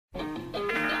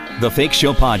The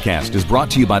Fakeshow podcast is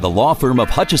brought to you by the law firm of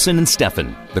Hutchison and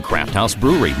Steffen, the Craft House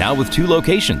Brewery, now with 2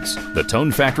 locations, the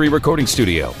Tone Factory Recording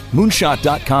Studio,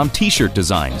 Moonshot.com T-shirt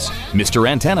designs, Mr.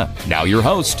 Antenna. Now your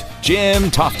host, Jim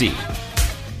Tofte.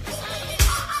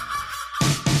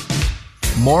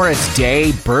 Morris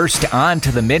Day burst onto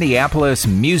the Minneapolis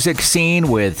music scene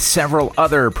with several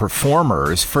other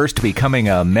performers, first becoming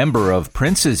a member of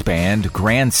Prince's band,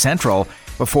 Grand Central,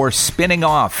 before spinning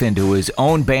off into his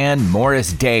own band,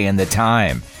 Morris Day and the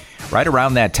Time. Right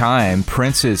around that time,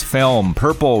 Prince's film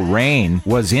Purple Rain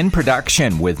was in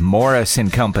production with Morris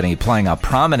and company playing a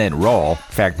prominent role.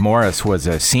 In fact, Morris was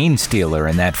a scene stealer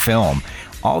in that film.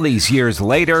 All these years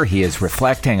later, he is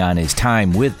reflecting on his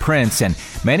time with Prince and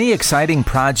many exciting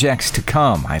projects to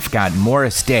come. I've got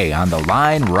Morris Day on the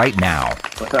line right now.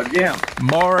 What's up, Jim?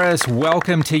 Morris,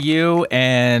 welcome to you,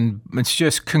 and it's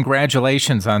just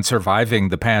congratulations on surviving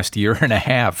the past year and a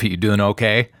half. Are you doing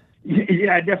okay?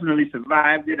 Yeah, I definitely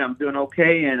survived it. I'm doing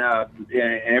okay, and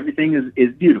everything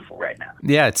is beautiful right now.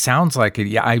 Yeah, it sounds like it.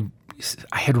 Yeah, I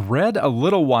had read a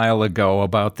little while ago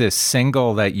about this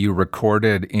single that you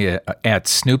recorded at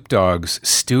Snoop Dogg's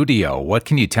studio. What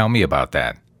can you tell me about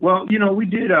that? Well, we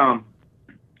did a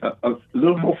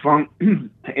little more funk,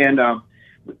 and I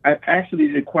actually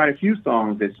did quite a few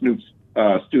songs at Snoop's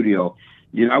studio.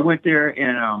 I went there,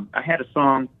 and I had a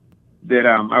song that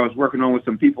I was working on with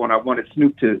some people, and I wanted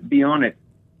Snoop to be on it.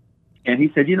 And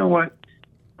he said, you know what?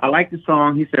 I like the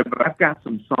song. He said, but I've got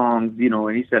some songs,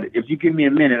 and he said, if you give me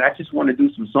a minute, I just want to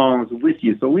do some songs with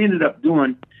you. So we ended up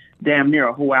doing damn near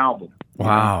a whole album.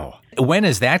 Wow. When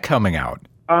is that coming out?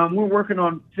 We're working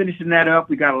on finishing that up.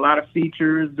 We got a lot of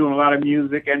features, doing a lot of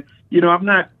music. And, I'm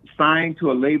not signed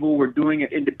to a label. We're doing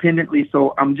it independently.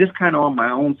 So I'm just kind of on my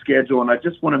own schedule, and I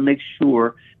just want to make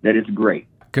sure that it's great.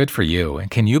 Good for you. And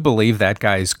can you believe that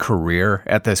guy's career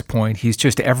at this point? He's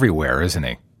just everywhere, isn't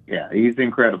he? Yeah, he's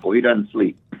incredible. He doesn't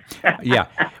sleep. Yeah.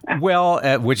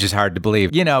 Well, which is hard to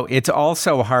believe. It's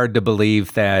also hard to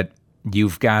believe that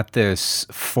you've got this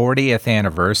 40th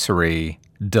anniversary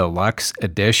deluxe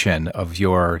edition of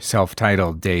your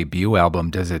self-titled debut album.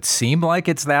 Does it seem like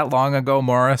it's that long ago,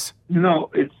 Morris?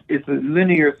 No, it's a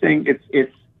linear thing.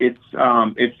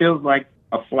 It feels like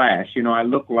a flash.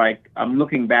 I'm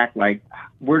looking back like,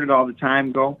 where did all the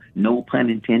time go? No pun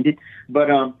intended. But,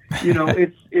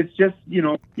 it's just,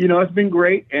 it's been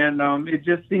great. And it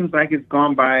just seems like it's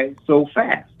gone by so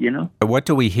fast, What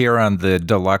do we hear on the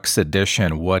deluxe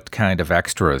edition? What kind of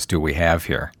extras do we have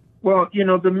here? Well,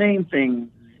 the main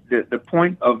thing, the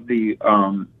point of the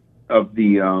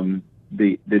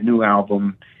new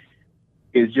album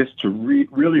is just to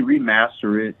really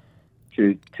remaster it,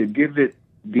 to give it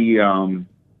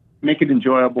make it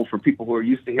enjoyable for people who are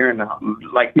used to hearing,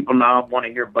 like people now want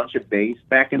to hear a bunch of bass.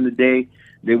 Back in the day,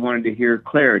 they wanted to hear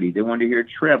clarity. They wanted to hear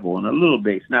treble and a little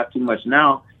bass, not too much.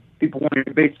 Now, people want to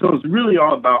hear bass. So it's really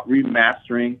all about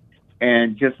remastering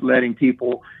and just letting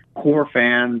people, core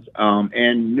fans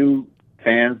and new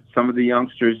fans, some of the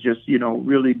youngsters, just,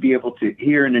 really be able to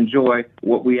hear and enjoy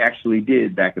what we actually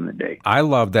did back in the day. I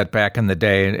love that back in the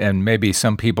day, and maybe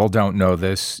some people don't know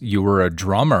this, you were a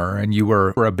drummer, and you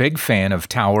were a big fan of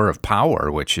Tower of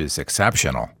Power, which is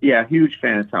exceptional. Yeah, huge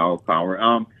fan of Tower of Power.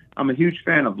 I'm a huge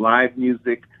fan of live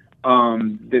music.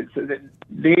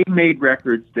 They made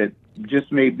records that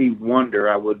just made me wonder.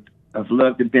 I would have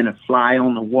loved to have been a fly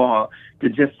on the wall to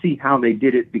just see how they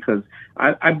did it, because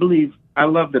I believe I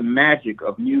love the magic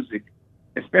of music,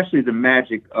 especially the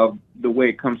magic of the way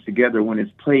it comes together when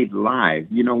it's played live.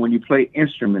 When you play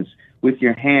instruments with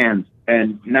your hands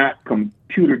and not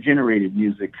computer-generated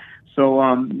music. So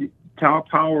Tower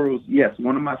Power was, yes,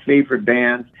 one of my favorite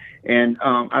bands. And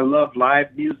I love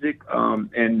live music.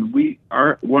 And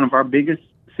one of our biggest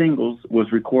singles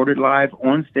was recorded live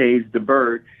on stage, The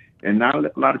Bird. And not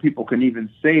a lot of people can even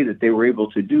say that they were able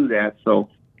to do that. So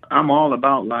I'm all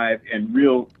about live and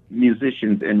real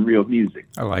musicians and real music.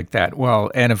 I like that. Well,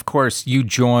 and of course, you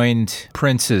joined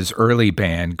Prince's early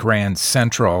band, Grand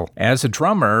Central, as a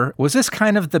drummer. Was this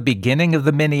kind of the beginning of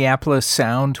the Minneapolis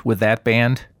sound with that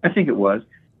band? I think it was.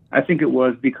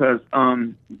 Because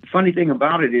funny thing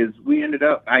about it is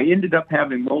I ended up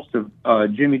having most of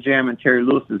Jimmy Jam and Terry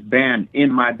Lewis's band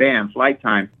in my band, Flight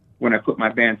Time, when I put my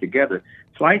band together.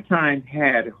 Flight Time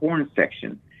had a horn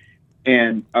section,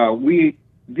 and we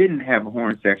didn't have a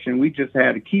horn section. We just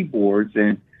had keyboards,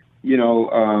 and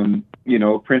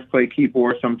Prince played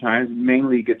keyboard sometimes,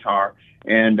 mainly guitar,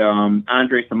 and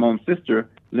Andre Simone's sister,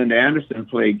 Linda Anderson,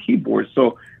 played keyboards.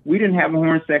 So we didn't have a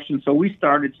horn section, so we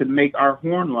started to make our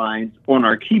horn lines on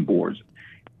our keyboards,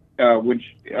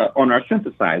 which on our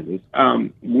synthesizers,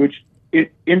 which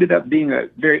it ended up being a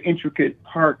very intricate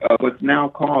part of what's now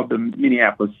called the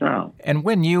Minneapolis sound. And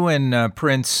when you and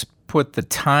Prince put the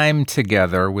time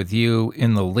together with you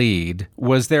in the lead,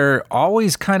 was there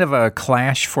always kind of a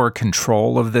clash for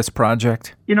control of this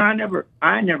project? I never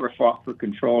fought for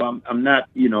control. I'm not,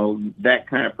 that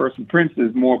kind of person. Prince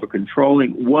was more of a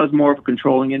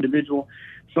controlling individual.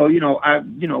 So, I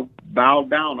bowed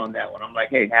down on that one. I'm like,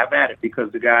 hey, have at it,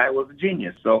 because the guy was a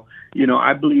genius. So,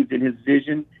 I believed in his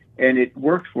vision, and it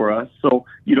worked for us. So,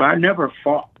 I never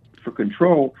fought for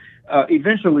control.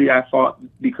 Eventually, I fought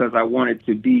because I wanted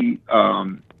to be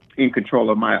in control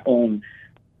of my own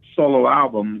solo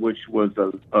album, which was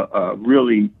a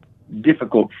really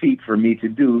difficult feat for me to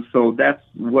do. So that's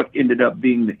what ended up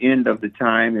being the end of the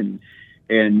time and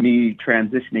me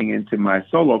transitioning into my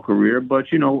solo career. But,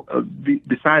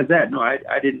 besides that, no,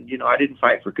 I didn't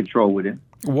fight for control with him.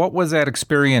 What was that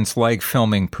experience like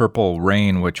filming Purple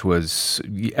Rain, which was,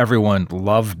 everyone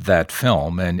loved that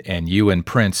film, and you and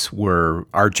Prince were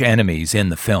arch enemies in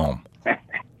the film?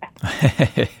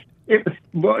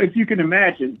 Well, if you can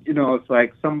imagine, it's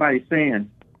like somebody saying,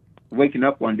 waking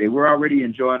up one day, we're already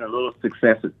enjoying a little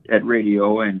success at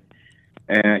radio, and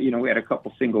we had a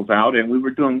couple singles out, and we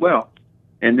were doing well.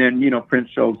 And then, Prince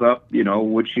shows up,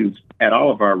 which he was at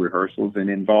all of our rehearsals and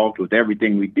involved with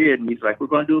everything we did. And he's like, we're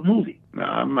going to do a movie.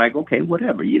 I'm like, okay,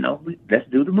 whatever, let's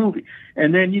do the movie.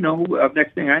 And then,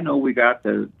 next thing I know, we got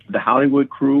the Hollywood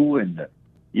crew and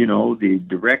the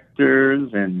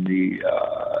directors and the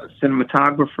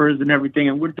cinematographers and everything.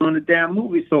 And we're doing the damn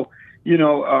movie. So,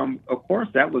 of course,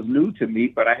 that was new to me,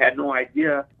 but I had no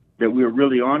idea that we were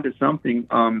really onto something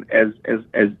as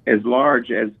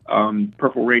large as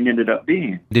Purple Rain ended up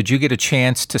being. Did you get a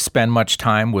chance to spend much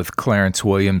time with Clarence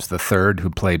Williams III,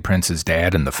 who played Prince's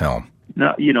dad in the film?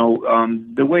 No,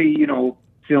 the way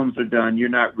films are done, you're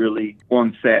not really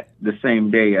on set the same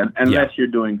day unless you're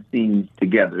doing scenes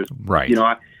together. Right.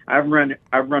 I've run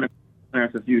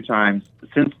Clarence a few times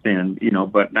since then,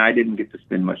 but I didn't get to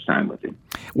spend much time with him.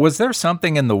 Was there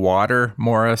something in the water,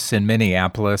 Morris, in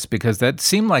Minneapolis? Because that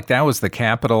seemed like that was the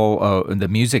capital, the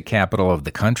music capital of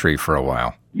the country for a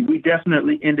while. We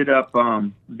definitely ended up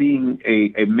being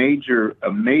a major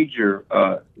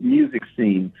music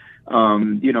scene.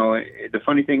 The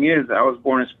funny thing is, I was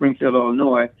born in Springfield,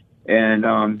 Illinois, and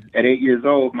at 8 years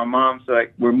old, my mom's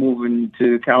like, we're moving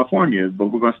to California, but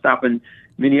we're going to stop in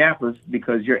Minneapolis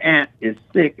because your aunt is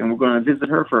sick, and we're going to visit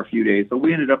her for a few days. So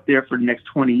we ended up there for the next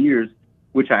 20 years,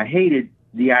 which I hated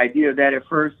the idea of that at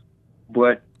first,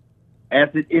 but as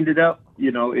it ended up,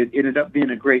 it ended up being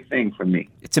a great thing for me.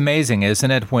 It's amazing,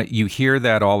 isn't it, when you hear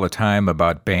that all the time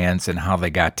about bands and how they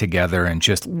got together and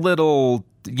just a little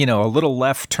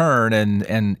left turn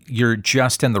and you're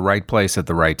just in the right place at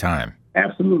the right time.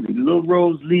 Absolutely. Little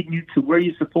roads leading you to where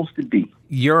you're supposed to be.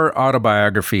 Your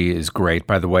autobiography is great,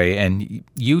 by the way, and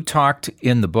you talked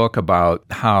in the book about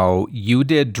how you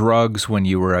did drugs when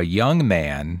you were a young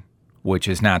man, which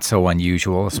is not so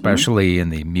unusual, especially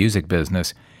in the music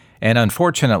business. And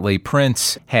unfortunately,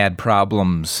 Prince had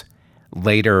problems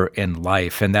later in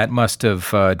life, and that must have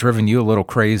driven you a little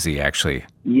crazy, actually.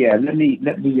 Yeah, let me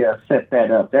set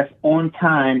that up. That's On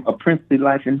Time, A Princely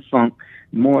Life in Funk,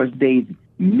 Morris Day's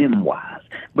memoirs.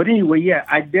 But anyway,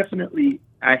 I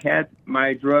had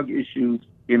my drug issues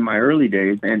in my early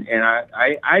days, and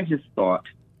I just thought,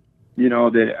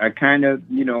 that I kind of,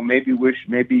 maybe wish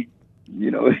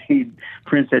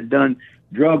Prince had done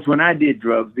drugs when I did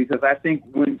drugs, because I think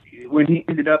when he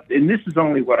ended up, and this is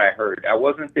only what I heard. I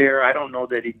wasn't there. I don't know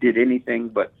that he did anything,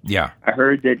 but yeah, I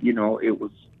heard that, it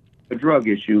was a drug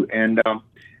issue. And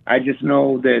I just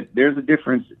know that there's a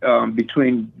difference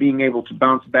between being able to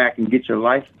bounce back and get your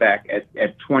life back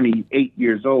at 28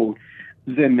 years old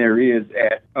than there is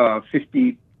at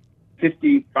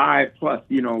 55 plus,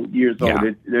 years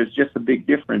old. There's just a big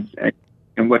difference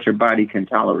in what your body can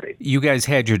tolerate. You guys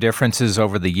had your differences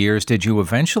over the years. Did you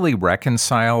eventually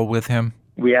reconcile with him?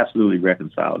 We absolutely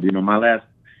reconciled. My last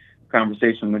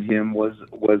conversation with him was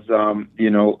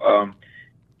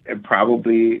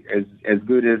probably as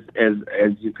good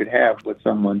as you could have with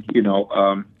someone,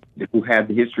 who had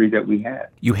the history that we had.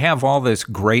 You have all this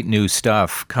great new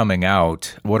stuff coming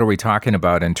out. What are we talking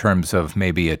about in terms of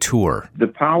maybe a tour? The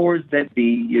powers that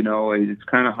be, it's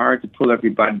kind of hard to pull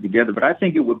everybody together, but I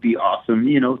think it would be awesome,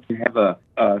 to have a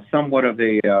somewhat of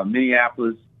a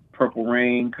Minneapolis Purple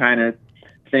Rain kind of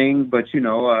thing. But,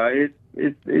 I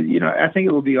think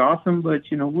it will be awesome, but,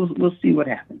 we'll see what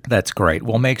happens. That's great.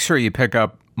 Well, make sure you pick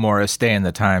up Morris Day and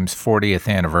the Times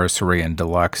 40th Anniversary and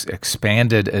Deluxe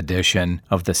Expanded Edition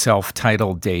of the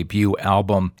self-titled debut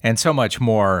album, and so much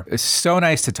more. It's so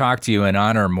nice to talk to you in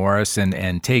honor, Morris,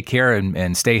 and take care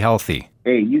and stay healthy.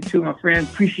 Hey, you too, my friend.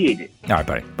 Appreciate it. All right,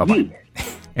 buddy. Bye-bye. Yeah.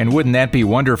 And wouldn't that be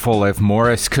wonderful if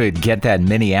Morris could get that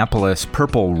Minneapolis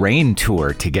Purple Rain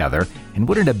tour together? And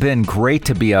wouldn't it have been great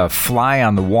to be a fly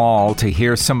on the wall to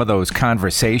hear some of those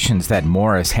conversations that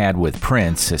Morris had with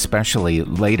Prince, especially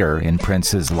later in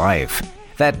Prince's life?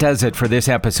 That does it for this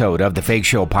episode of the Fake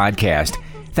Show podcast.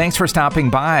 Thanks for stopping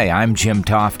by. I'm Jim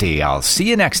Tofte. I'll see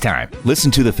you next time. Listen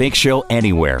to The Fake Show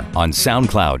anywhere on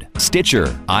SoundCloud, Stitcher,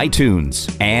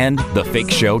 iTunes, and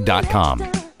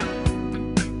thefakeshow.com.